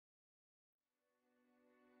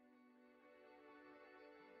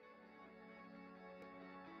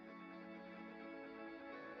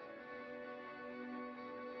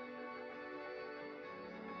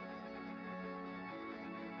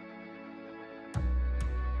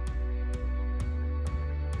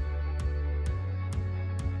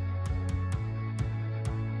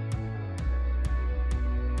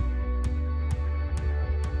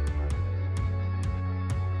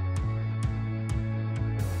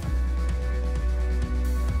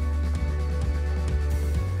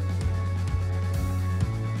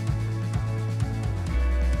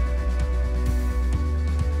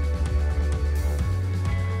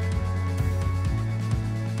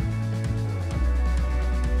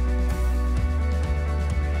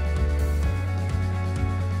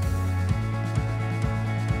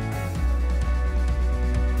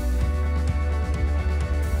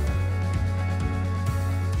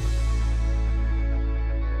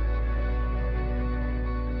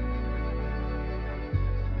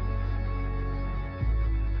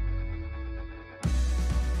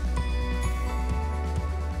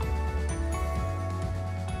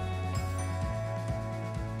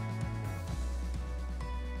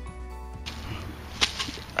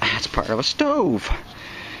That's part of a stove.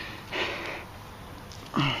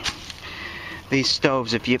 These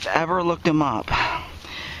stoves, if you've ever looked them up,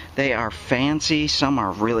 they are fancy. Some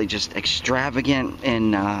are really just extravagant.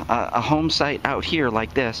 And a home site out here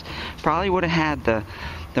like this probably would have had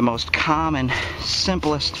the most common,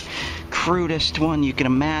 simplest, crudest one you can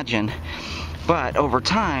imagine. But over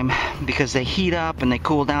time, because they heat up and they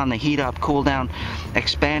cool down, they heat up, cool down,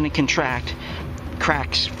 expand and contract,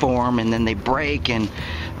 cracks form, and then they break, and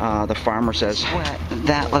the farmer says,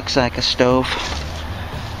 that looks like a stove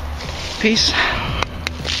piece.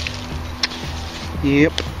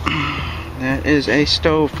 Yep, that is a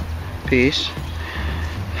stove piece.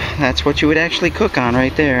 That's what you would actually cook on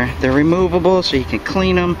right there. They're removable, so you can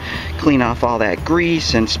clean them, clean off all that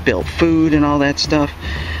grease and spilt food and all that stuff.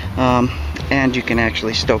 And you can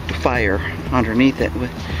actually stoke the fire underneath it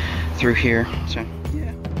through here. So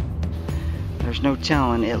yeah, there's no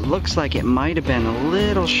telling. It looks like it might have been a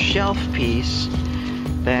little shelf piece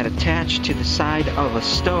that attached to the side of a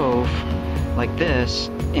stove like this,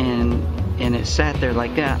 and it sat there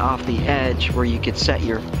like that off the edge where you could set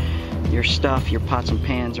your stuff, your pots and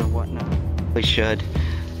pans or whatnot. We should.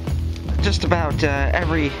 Just about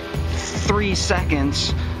every 3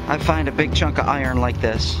 seconds I find a big chunk of iron like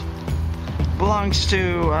this. Belongs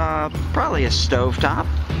to probably a stovetop.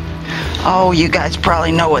 Oh, you guys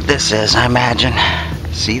probably know what this is, I imagine.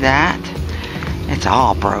 See that? It's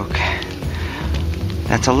all broke.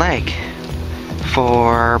 That's a leg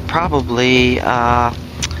for probably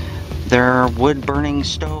their wood burning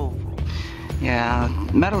stove. Yeah,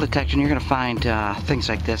 metal detection, you're gonna find things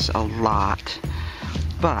like this a lot.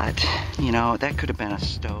 But, you know, that could have been a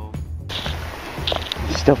stove.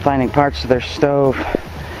 Still finding parts of their stove.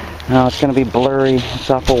 Now it's gonna be blurry, it's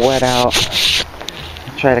awful wet out.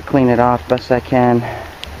 I'll try to clean it off best I can.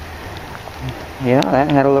 Yeah,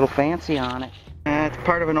 that had a little fancy on it. It's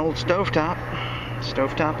part of an old stovetop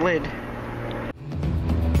lid.